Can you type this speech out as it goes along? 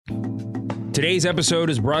Today's episode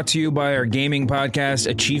is brought to you by our gaming podcast,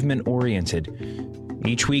 Achievement Oriented.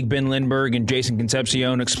 Each week, Ben Lindbergh and Jason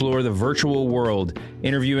Concepcion explore the virtual world,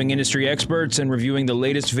 interviewing industry experts and reviewing the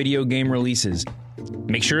latest video game releases.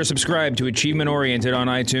 Make sure to subscribe to Achievement Oriented on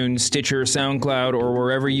iTunes, Stitcher, SoundCloud, or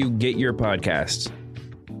wherever you get your podcasts.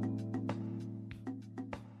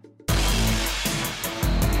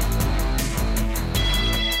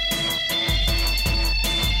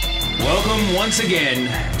 Welcome once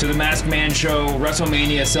again to the Masked Man Show,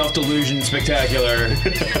 WrestleMania Self-Delusion Spectacular.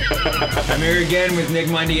 I'm here again with Nick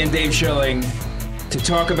Mundy and Dave Schilling to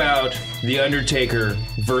talk about The Undertaker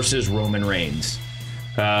versus Roman Reigns.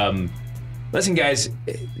 Listen, guys,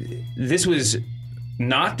 this was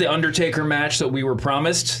not the Undertaker match that we were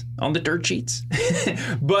promised on the dirt sheets,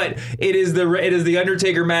 but it is the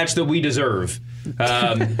Undertaker match that we deserve.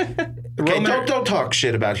 Okay, don't talk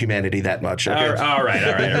shit about humanity that much. Okay? All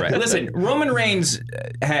right. Listen, Roman Reigns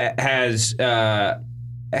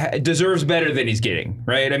deserves better than he's getting,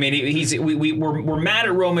 right? I mean, we're mad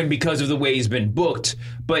at Roman because of the way he's been booked,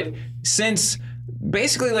 but since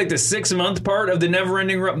basically like the 6-month part of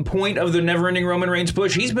the point of the never-ending Roman Reigns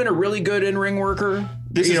push, he's been a really good in-ring worker.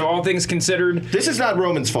 All things considered. This is not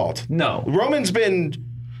Roman's fault. No,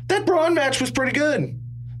 that Braun match was pretty good.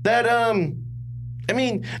 I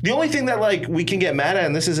mean, the only thing that we can get mad at,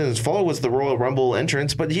 and this isn't his fault, was the Royal Rumble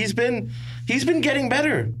entrance. But he's been getting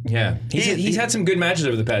better. Yeah, he's had some good matches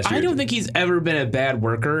over the past year. I don't think he's ever been a bad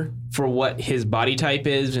worker for what his body type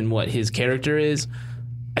is and what his character is.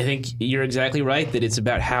 I think you're exactly right that it's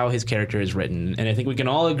about how his character is written, and I think we can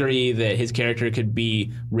all agree that his character could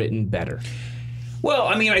be written better. Well,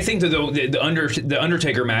 I mean, I think that the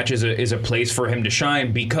Undertaker match is a place for him to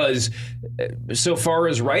shine because, so far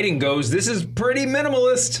as writing goes, this is pretty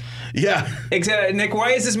minimalist. Yeah. Nick,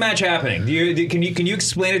 why is this match happening? Can you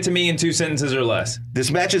explain it to me in 2 sentences or less?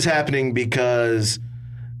 This match is happening because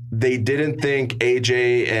they didn't think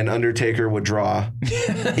AJ and Undertaker would draw,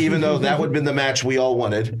 even though that would have been the match we all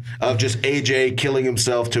wanted, of just AJ killing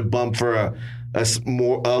himself to bump for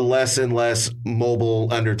a less and less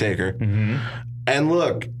mobile Undertaker. Mm-hmm. And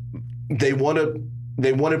look, they want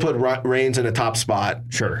to put Reigns in a top spot.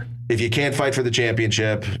 Sure. If you can't fight for the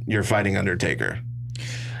championship, you're fighting Undertaker.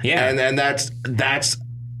 Yeah. And that's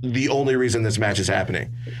the only reason this match is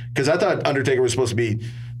happening. Because I thought Undertaker was supposed to be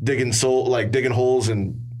digging holes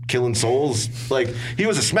and killing souls. He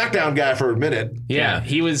was a SmackDown guy for a minute. Yeah.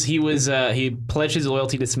 He pledged his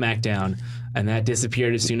loyalty to SmackDown, and that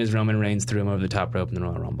disappeared as soon as Roman Reigns threw him over the top rope in the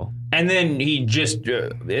Royal Rumble. And then he just,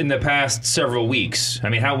 in the past several weeks, I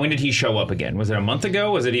mean, when did he show up again? Was it a month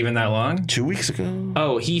ago? Was it even that long? 2 weeks ago?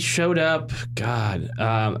 Oh, he showed up,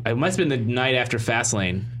 it must have been the night after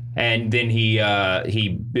Fastlane. And then he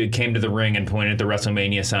came to the ring and pointed at the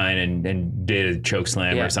WrestleMania sign and did a choke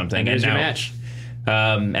slam or something. And there's your match.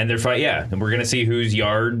 And they're fighting, and we're going to see whose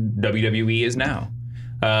yard WWE is now.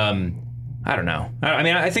 I don't know. I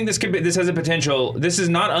mean, I think this has a potential. This is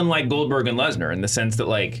not unlike Goldberg and Lesnar in the sense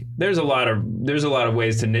that there's a lot of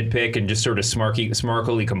ways to nitpick and just sort of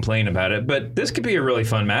smarkily complain about it. But this could be a really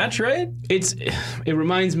fun match, right? It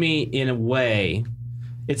reminds me in a way.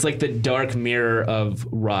 It's like the dark mirror of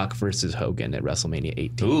Rock versus Hogan at WrestleMania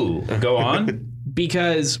 18. Ooh, go on.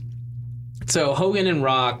 Because Hogan and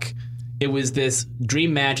Rock, it was this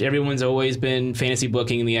dream match. Everyone's always been fantasy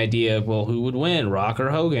booking the idea of, well, who would win, Rock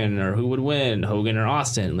or Hogan? Or who would win, Hogan or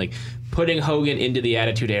Austin? Putting Hogan into the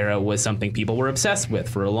Attitude Era was something people were obsessed with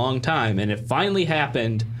for a long time. And it finally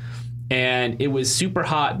happened. And it was super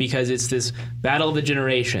hot because it's this battle of the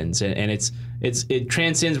generations. And it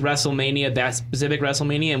transcends WrestleMania, that specific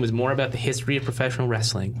WrestleMania, and was more about the history of professional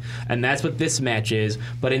wrestling. And that's what this match is.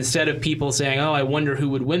 But instead of people saying, oh, I wonder who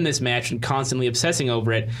would win this match and constantly obsessing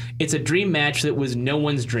over it, it's a dream match that was no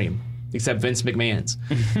one's dream except Vince McMahon's.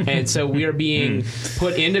 And so we are being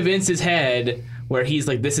put into Vince's head where he's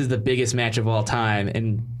like, this is the biggest match of all time.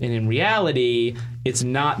 And in reality, it's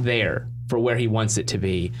not there for where he wants it to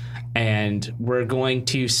be. And we're going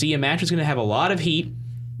to see a match that's going to have a lot of heat,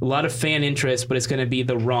 a lot of fan interest, but it's going to be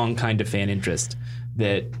the wrong kind of fan interest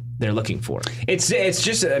that they're looking for. It's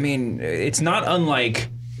just, I mean, it's not unlike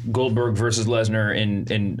Goldberg versus Lesnar,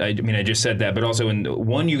 and I just said that, but also in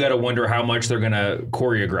one, you got to wonder how much they're going to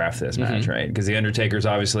choreograph this match, right? Because the Undertaker's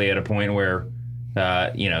obviously at a point where,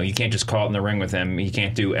 you can't just call it in the ring with him. He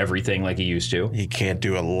can't do everything like he used to. He can't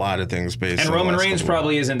do a lot of things based. And Roman Reigns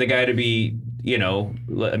probably isn't the guy to be.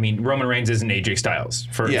 Roman Reigns isn't AJ Styles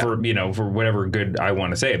for whatever good I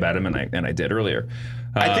want to say about him, and I did earlier.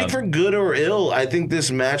 I think for good or ill, I think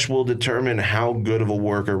this match will determine how good of a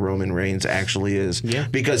worker Roman Reigns actually is. Yeah.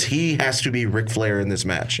 Because he has to be Ric Flair in this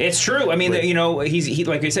match. It's true. I mean, he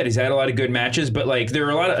like I said, he's had a lot of good matches, but like there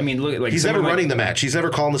are a lot of. I mean, look, like he's never running the match. He's never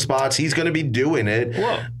calling the spots. He's going to be doing it.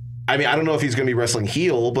 Whoa. I mean, I don't know if he's going to be wrestling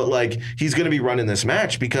heel, but like he's going to be running this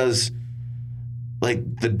match because.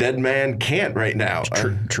 Like the dead man can't right now.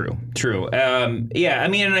 True. Yeah, I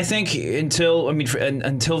mean, and I think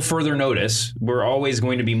until further notice, we're always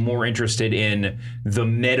going to be more interested in the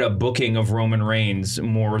meta booking of Roman Reigns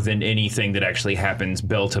more than anything that actually happens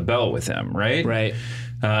bell to bell with him, right? Right.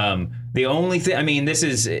 The only thing, I mean,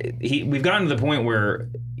 we've gotten to the point where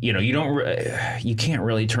you can't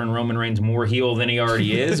really turn Roman Reigns more heel than he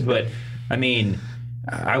already is, but I mean.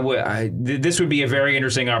 This would be a very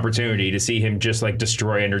interesting opportunity to see him just like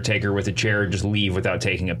destroy Undertaker with a chair and just leave without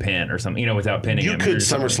taking a pin or something, without pinning him. You could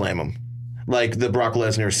SummerSlam him, like the Brock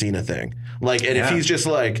Lesnar Cena thing. Like, and if he's just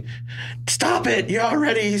like, stop it, he's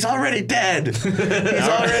already dead. He's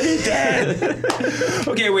already dead.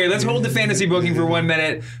 Okay, wait, let's hold the fantasy booking for 1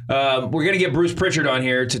 minute. We're going to get Bruce Pritchard on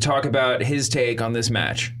here to talk about his take on this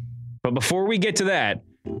match. But before we get to that,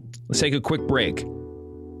 let's take a quick break.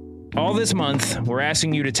 All this month, we're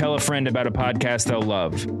asking you to tell a friend about a podcast they'll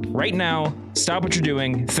love. Right now, stop what you're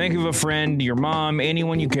doing, think of a friend, your mom,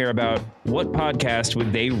 anyone you care about. What podcast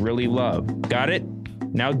would they really love? Got it?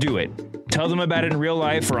 Now do it. Tell them about it in real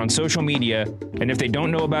life or on social media, and if they don't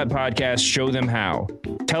know about podcasts, show them how.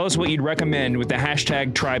 Tell us what you'd recommend with the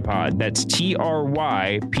hashtag Tripod. That's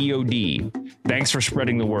TRYPOD. Thanks for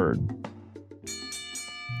spreading the word.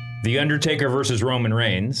 The Undertaker versus Roman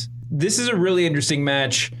Reigns. This is a really interesting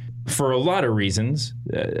match. For a lot of reasons.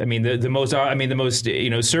 I mean, the most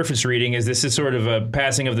surface reading is this is sort of a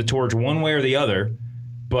passing of the torch one way or the other.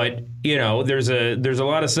 But there's a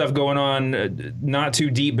lot of stuff going on not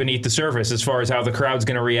too deep beneath the surface as far as how the crowd's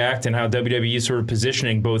going to react and how WWE is sort of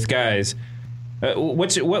positioning both guys.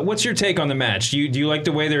 What's your take on the match? Do you like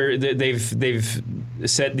the way they've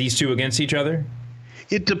set these two against each other?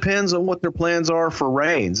 It depends on what their plans are for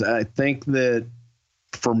Reigns. I think that.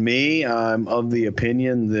 For me, I'm of the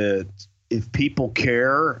opinion that if people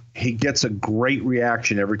care, he gets a great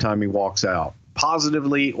reaction every time he walks out,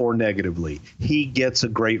 positively or negatively. He gets a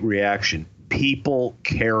great reaction. People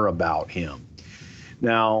care about him.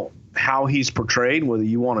 Now, how he's portrayed, whether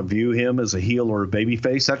you want to view him as a heel or a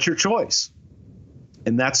babyface, that's your choice.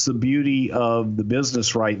 And that's the beauty of the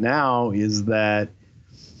business right now is that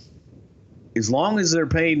as long as they're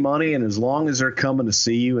paying money and as long as they're coming to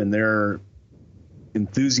see you and they're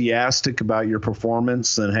enthusiastic about your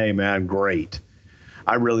performance, then hey man, great.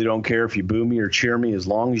 I really don't care if you boo me or cheer me as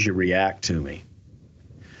long as you react to me.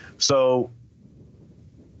 So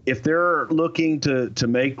if they're looking to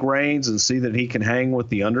make Reigns and see that he can hang with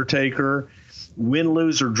the Undertaker, win,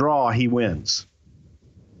 lose, or draw, he wins.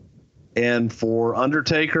 And for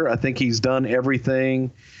Undertaker, I think he's done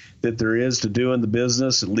everything that there is to do in the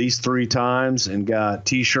business at least 3 times and got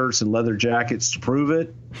T-shirts and leather jackets to prove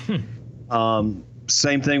it.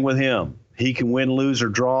 Same thing with him. He can win, lose, or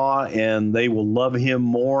draw, and they will love him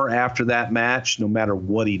more after that match, no matter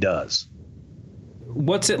what he does.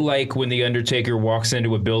 What's it like when The Undertaker walks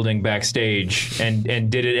into a building backstage, and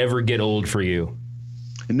did it ever get old for you?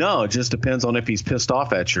 No, it just depends on if he's pissed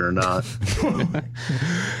off at you or not.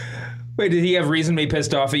 Wait, did he have reason to be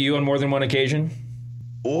pissed off at you on more than one occasion?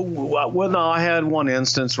 Well, no, I had one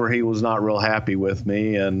instance where he was not real happy with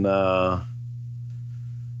me, and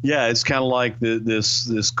yeah, it's kind of like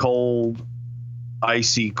this cold,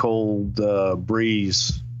 icy cold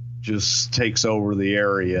breeze just takes over the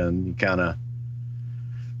area, and you kind of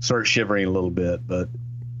start shivering a little bit, but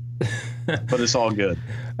it's all good.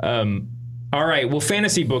 All right, well,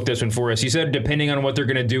 fantasy book this one for us. You said depending on what they're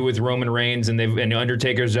going to do with Roman Reigns, and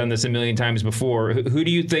Undertaker's done this a million times before. Who do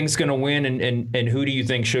you think's going to win, and who do you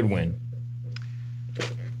think should win?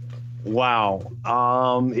 Wow,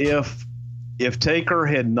 if Taker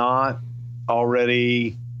had not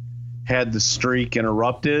already had the streak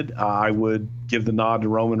interrupted, I would give the nod to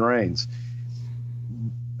Roman Reigns.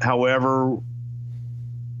 However,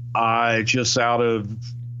 I just out of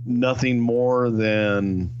nothing more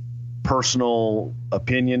than personal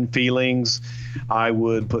opinion, feelings, I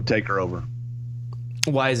would put Taker over.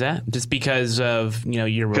 Why is that? Just because of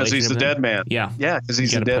your relationship? Because he's the dead man. Yeah, because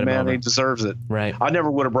he's the dead man. He deserves it. Right. I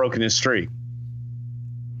never would have broken his streak.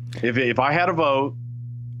 If I had a vote,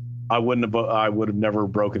 I would have never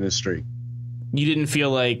broken his streak. You didn't feel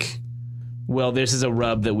like, well, this is a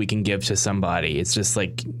rub that we can give to somebody. It's just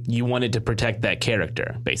like you wanted to protect that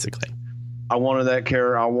character, basically. I wanted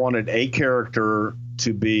a character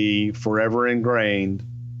to be forever ingrained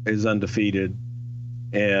as undefeated,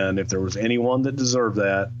 And if there was anyone that deserved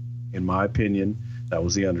that, in my opinion, that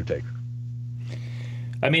was The Undertaker.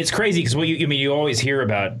 I mean, it's crazy because you always hear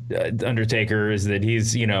about Undertaker is that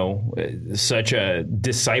he's, such a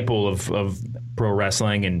disciple of pro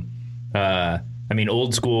wrestling. And,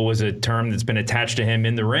 old school was a term that's been attached to him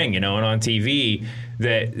in the ring, and on TV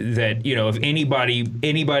that if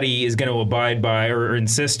anybody is going to abide by or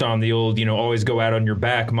insist on the old, always go out on your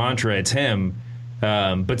back mantra, it's him.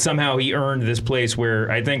 But somehow he earned this place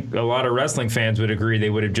where I think a lot of wrestling fans would agree they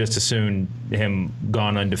would have just assumed him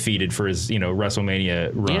gone undefeated for his,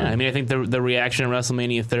 WrestleMania run. Yeah, I think the reaction in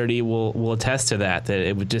WrestleMania 30 will attest to that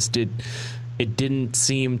it didn't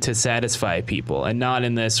seem to satisfy people, and not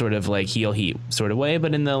in the sort of like heel heat sort of way,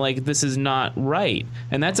 but in the like, this is not right.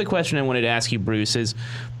 And that's a question I wanted to ask you, Bruce, is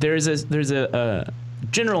there's a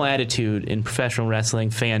general attitude in professional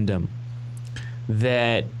wrestling fandom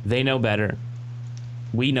that they know better.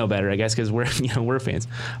 We know better, I guess, because we're fans.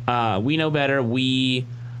 We know better. We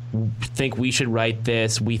think we should write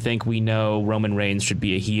this. We think we know Roman Reigns should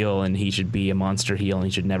be a heel and he should be a monster heel and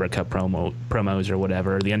he should never cut promos or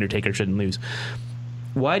whatever. The Undertaker shouldn't lose.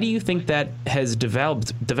 Why do you think that has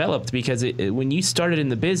developed? Because when you started in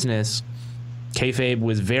the business, kayfabe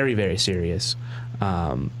was very, very serious.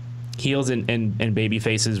 Heels and baby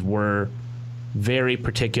faces were very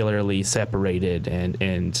particularly separated,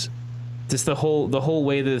 and just the whole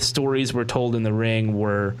way the stories were told in the ring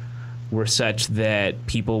were such that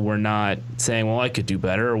people were not saying, well, I could do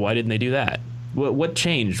better, or why didn't they do that? What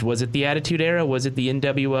changed? Was it the Attitude Era? Was it the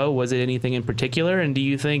NWO? Was it anything in particular? And do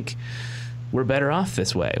you think we're better off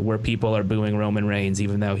this way, where people are booing Roman Reigns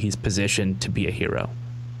even though he's positioned to be a hero?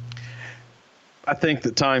 I think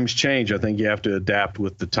that times change. I think you have to adapt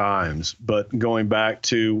with the times. But going back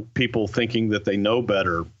to people thinking that they know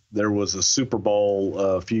better, there was a Super Bowl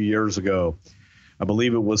a few years ago. I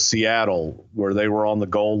believe it was Seattle, where they were on the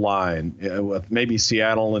goal line, maybe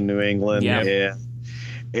Seattle and New England. Yeah.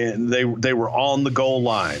 And they were on the goal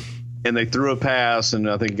line, and they threw a pass, and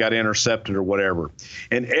I think it got intercepted or whatever.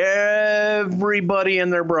 And everybody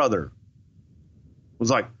and their brother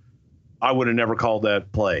was like, I would have never called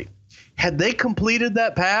that play. Had they completed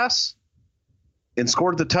that pass and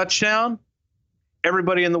scored the touchdown,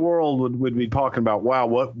 everybody in the world would be talking about, wow,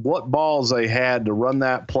 what balls they had to run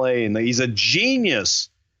that play. And he's a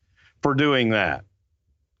genius for doing that.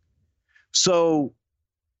 So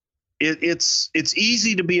it's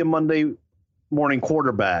easy to be a Monday morning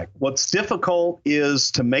quarterback. What's difficult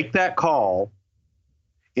is to make that call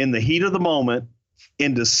in the heat of the moment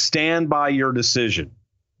and to stand by your decision.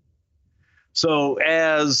 So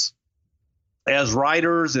as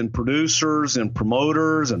writers and producers and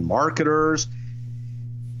promoters and marketers,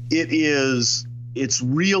 it's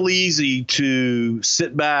real easy to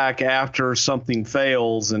sit back after something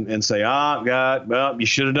fails and say, God, well, you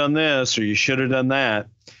should have done this or you should have done that.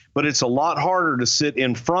 But it's a lot harder to sit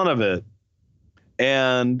in front of it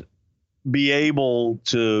and be able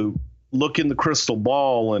to look in the crystal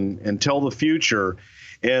ball and tell the future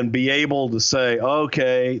and be able to say,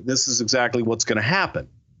 okay, this is exactly what's going to happen.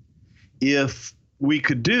 If we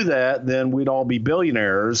could do that, then we'd all be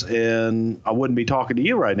billionaires, and I wouldn't be talking to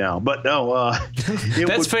you right now. But no,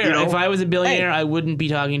 that's fair. If I was a billionaire, I wouldn't be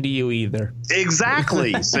talking to you either.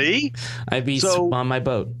 Exactly. See, I'd be on my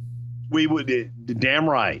boat. We would, damn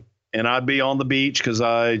right, and I'd be on the beach because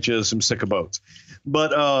I just am sick of boats.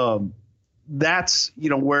 But that's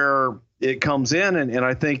where it comes in, and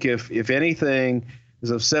I think if anything,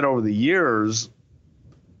 as I've said over the years,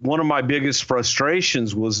 one of my biggest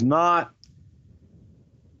frustrations was not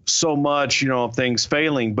so much, things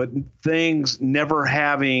failing, but things never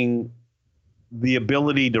having the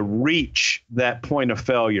ability to reach that point of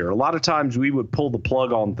failure. A lot of times we would pull the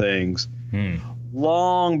plug on things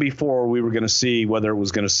long before we were going to see whether it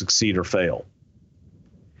was going to succeed or fail.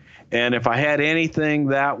 And if I had anything,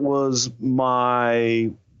 that was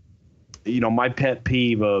my pet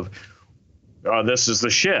peeve of, this is the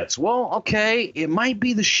shits. Well, okay, it might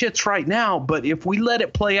be the shits right now, but if we let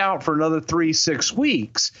it play out for another 3-6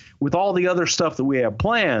 weeks with all the other stuff that we have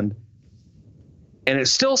planned, and it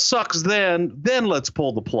still sucks, then let's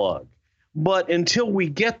pull the plug. But until we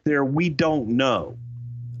get there, we don't know.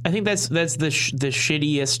 I think that's the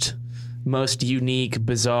shittiest, most unique,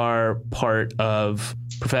 bizarre part of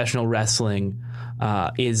professional wrestling,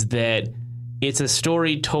 is that it's a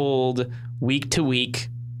story told week to week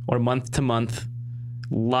or month to month,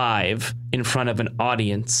 live in front of an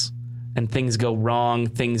audience, and things go wrong.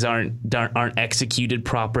 Things aren't executed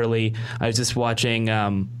properly. I was just watching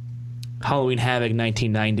Halloween Havoc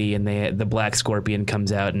 1990, and the Black Scorpion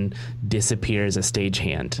comes out and disappears a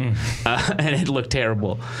stagehand, and it looked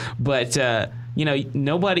terrible. But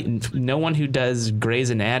no one who does Grey's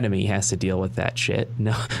Anatomy has to deal with that shit.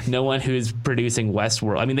 No one who's producing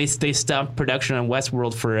Westworld. I mean, they stopped production on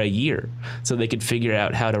Westworld for a year so they could figure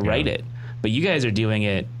out how to write it. But you guys are doing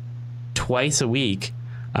it twice a week,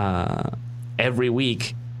 every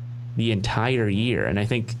week, the entire year. And I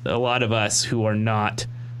think a lot of us who are not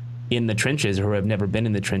in the trenches or who have never been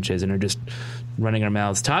in the trenches and are just running our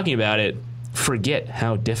mouths talking about it forget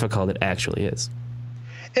how difficult it actually is.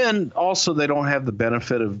 And also, they don't have the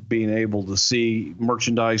benefit of being able to see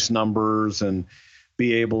merchandise numbers and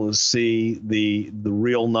be able to see the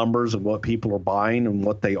real numbers of what people are buying and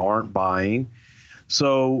what they aren't buying.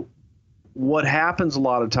 So what happens a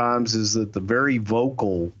lot of times is that the very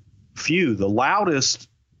vocal few, the loudest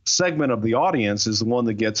segment of the audience is the one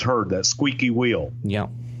that gets heard, that squeaky wheel. Yeah.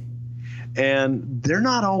 And they're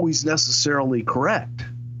not always necessarily correct.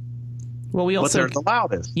 Well, but they're the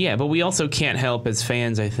loudest. Yeah, but we also can't help as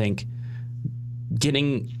fans, I think,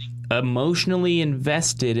 getting emotionally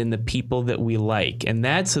invested in the people that we like. And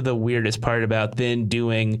that's the weirdest part about then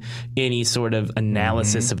doing any sort of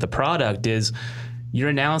analysis of the product is your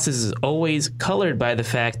analysis is always colored by the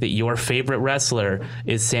fact that your favorite wrestler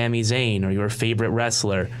is Sami Zayn or your favorite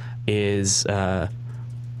wrestler is The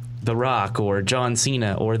Rock or John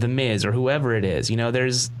Cena or The Miz or whoever it is.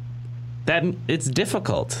 There's that it's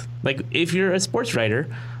difficult. Like if you're a sports writer,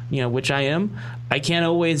 which I am, I can't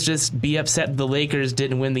always just be upset the Lakers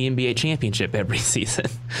didn't win the NBA championship every season.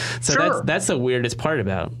 So sure. that's the weirdest part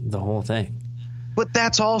about the whole thing. But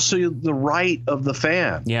that's also the right of the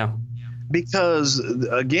fan. Yeah. Because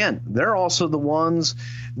again, they're also the ones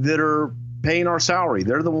that are paying our salary.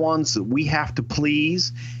 They're the ones that we have to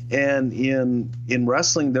please. And in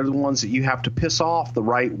wrestling, they're the ones that you have to piss off the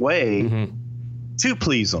right way to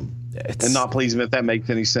please them. And not please them, if that makes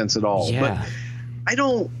any sense at all. Yeah. But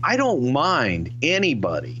I don't mind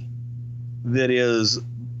anybody that is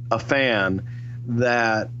a fan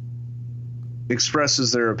that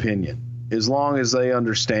expresses their opinion, as long as they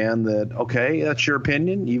understand that, okay, that's your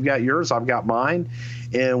opinion, you've got yours, I've got mine,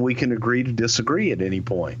 and we can agree to disagree at any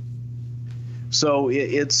point. So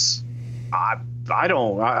I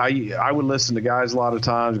would listen to guys a lot of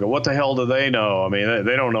times go, what the hell do they know? I mean,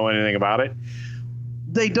 they don't know anything about it.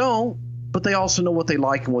 They don't, but they also know what they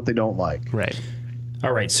like and what they don't like. Right.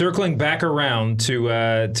 All right, circling back around to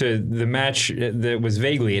the match that was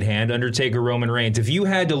vaguely at hand, Undertaker Roman Reigns. If you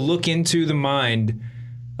had to look into the mind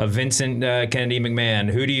of Vincent Kennedy McMahon,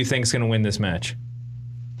 who do you think is going to win this match?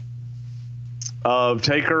 Of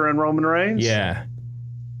Taker and Roman Reigns? Yeah.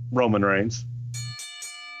 Roman Reigns.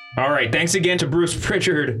 All right, thanks again to Bruce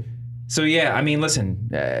Pritchard. So, yeah, I mean, listen,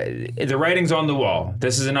 the writing's on the wall.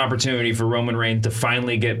 This is an opportunity for Roman Reigns to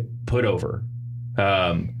finally get put over.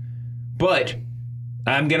 But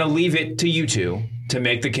I'm going to leave it to you two to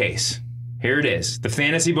make the case. Here it is. The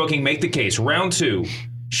fantasy booking, make the case. Round 2.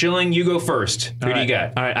 Schilling, you go first. Who do you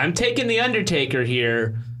got? All right, I'm taking the Undertaker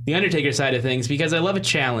here, the Undertaker side of things, because I love a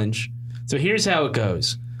challenge. So here's how it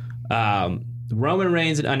goes. Roman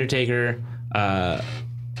Reigns and Undertaker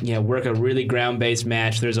work a really ground-based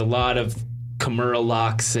match. There's a lot of Kimura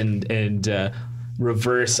locks and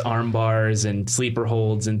reverse arm bars and sleeper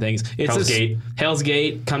holds and things. Hell's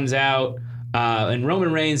Gate comes out, and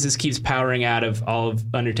Roman Reigns just keeps powering out of all of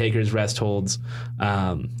Undertaker's rest holds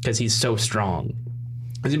because he's so strong.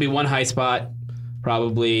 There's going to be one high spot,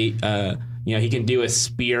 probably. He can do a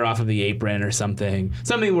spear off of the apron or something.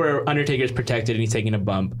 Something where Undertaker's protected and he's taking a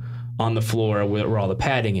bump on the floor where all the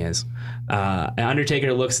padding is. And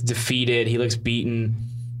Undertaker looks defeated. He looks beaten,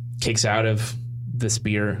 kicks out of the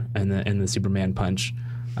spear and the Superman punch.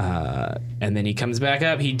 And then he comes back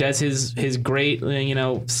up. He does his great,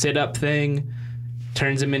 sit-up thing,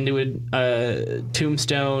 turns him into a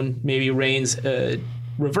tombstone. Maybe Reigns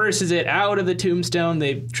reverses it out of the tombstone.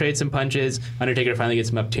 They trade some punches. Undertaker finally gets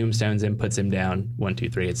him up tombstones and puts him down. 1, 2,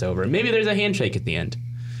 3, it's over. Maybe there's a handshake at the end.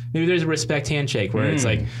 Maybe there's a respect handshake where it's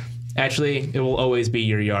like, actually, it will always be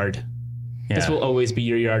your yard. Yeah. This will always be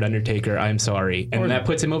your yard, Undertaker. I'm sorry. And that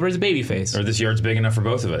puts him over as a babyface. Or this yard's big enough for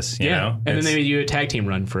both of us, you know? And then maybe do a tag team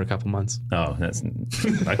run for a couple months. Oh, that's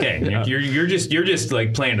okay. Yeah. You're just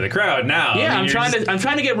like playing to the crowd now. Yeah, I'm trying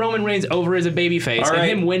to get Roman Reigns over as a babyface, and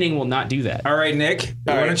him winning will not do that. All right, Nick.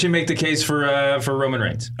 Why don't you make the case for Roman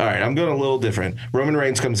Reigns? All right, I'm going a little different. Roman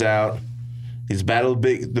Reigns comes out. He's battled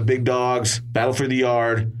the big dogs, battle for the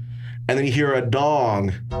yard, and then you hear a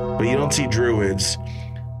dong, but you don't see druids.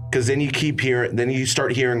 Because then you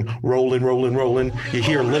start hearing rolling. You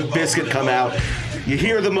hear Limp Bizkit come out. You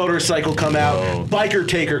hear the motorcycle come out. Biker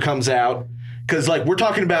Taker comes out. Because, like, we're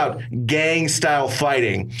talking about gang-style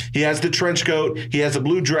fighting. He has the trench coat, he has the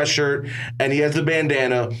blue dress shirt, and he has the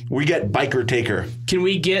bandana. We get Biker Taker. Can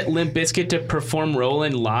we get Limp Bizkit to perform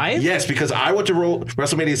Rollin' live? Yes, because I went to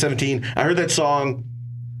WrestleMania 17. I heard that song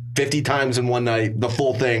 50 times in one night, the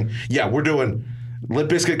full thing. Yeah, we're doing... Limp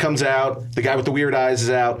Bizkit comes out. The guy with the weird eyes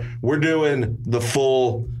is out. We're doing the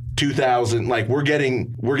full 2000. Like, we're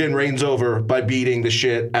getting Reigns over by beating the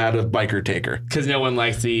shit out of Biker Taker. Because no one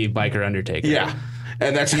likes the Biker Undertaker. Yeah.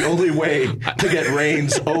 And that's the only way to get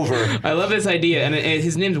Reigns over. I love this idea. And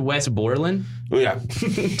his name's Wes Borland. Oh, yeah.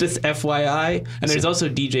 Just FYI. And there's also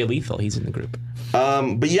DJ Lethal. He's in the group.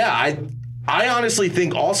 But yeah, I honestly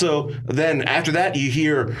think also then after that you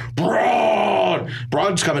hear Braun.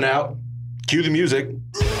 Braun's coming out. Cue the music.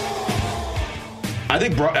 I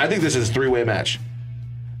think this is a three-way match.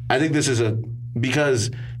 I think this is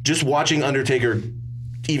because just watching Undertaker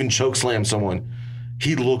even chokeslam someone,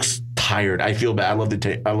 he looks tired. I feel bad.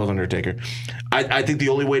 I love Undertaker. I think the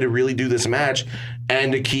only way to really do this match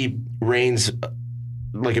and to keep Reigns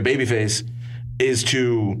like a babyface is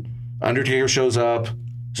to Undertaker shows up,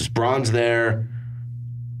 just Braun's there.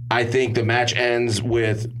 I think the match ends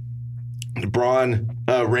with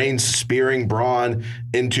Reigns spearing Braun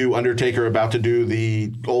into Undertaker about to do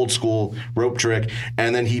the old school rope trick,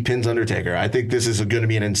 and then he pins Undertaker. I think this is going to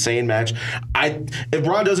be an insane match. If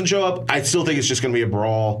Braun doesn't show up, I still think it's just going to be a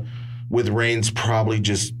brawl with Reigns probably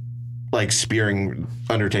just like spearing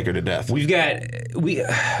Undertaker to death. We're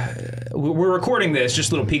recording this,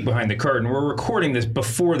 just a little peek behind the curtain. We're recording this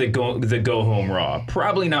before the go home Raw.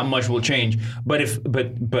 Probably not much will change,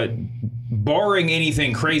 but barring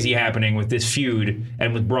anything crazy happening with this feud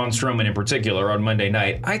and with Braun Strowman in particular on Monday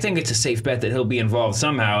night, I think it's a safe bet that he'll be involved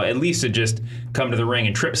somehow, at least to just come to the ring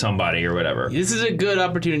and trip somebody or whatever. This is a good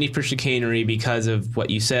opportunity for chicanery because of what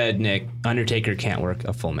you said, Nick. Undertaker can't work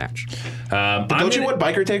a full match. But don't you want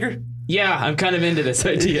Biker Taker? Yeah, I'm kind of into this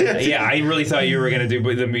idea. Yeah, I really thought you were going to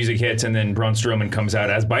do the music hits and then Braun Strowman comes out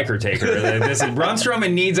as Biker Taker. Braun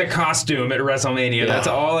Strowman needs a costume at WrestleMania. That's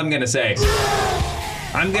all I'm going to say.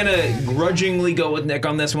 I'm going to grudgingly go with Nick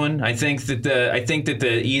on this one. I think that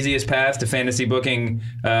the easiest path to fantasy booking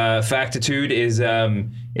factitude is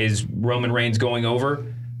Roman Reigns going over.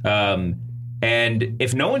 And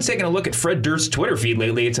if no one's taken a look at Fred Durst's Twitter feed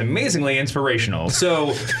lately, it's amazingly inspirational.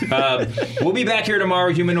 So we'll be back here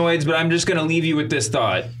tomorrow, humanoids, but I'm just going to leave you with this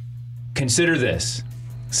thought. Consider this.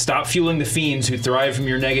 Stop fueling the fiends who thrive from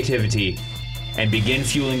your negativity and begin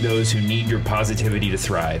fueling those who need your positivity to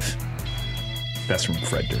thrive. That's from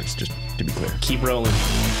Fred Durst, just to be clear. Keep rolling.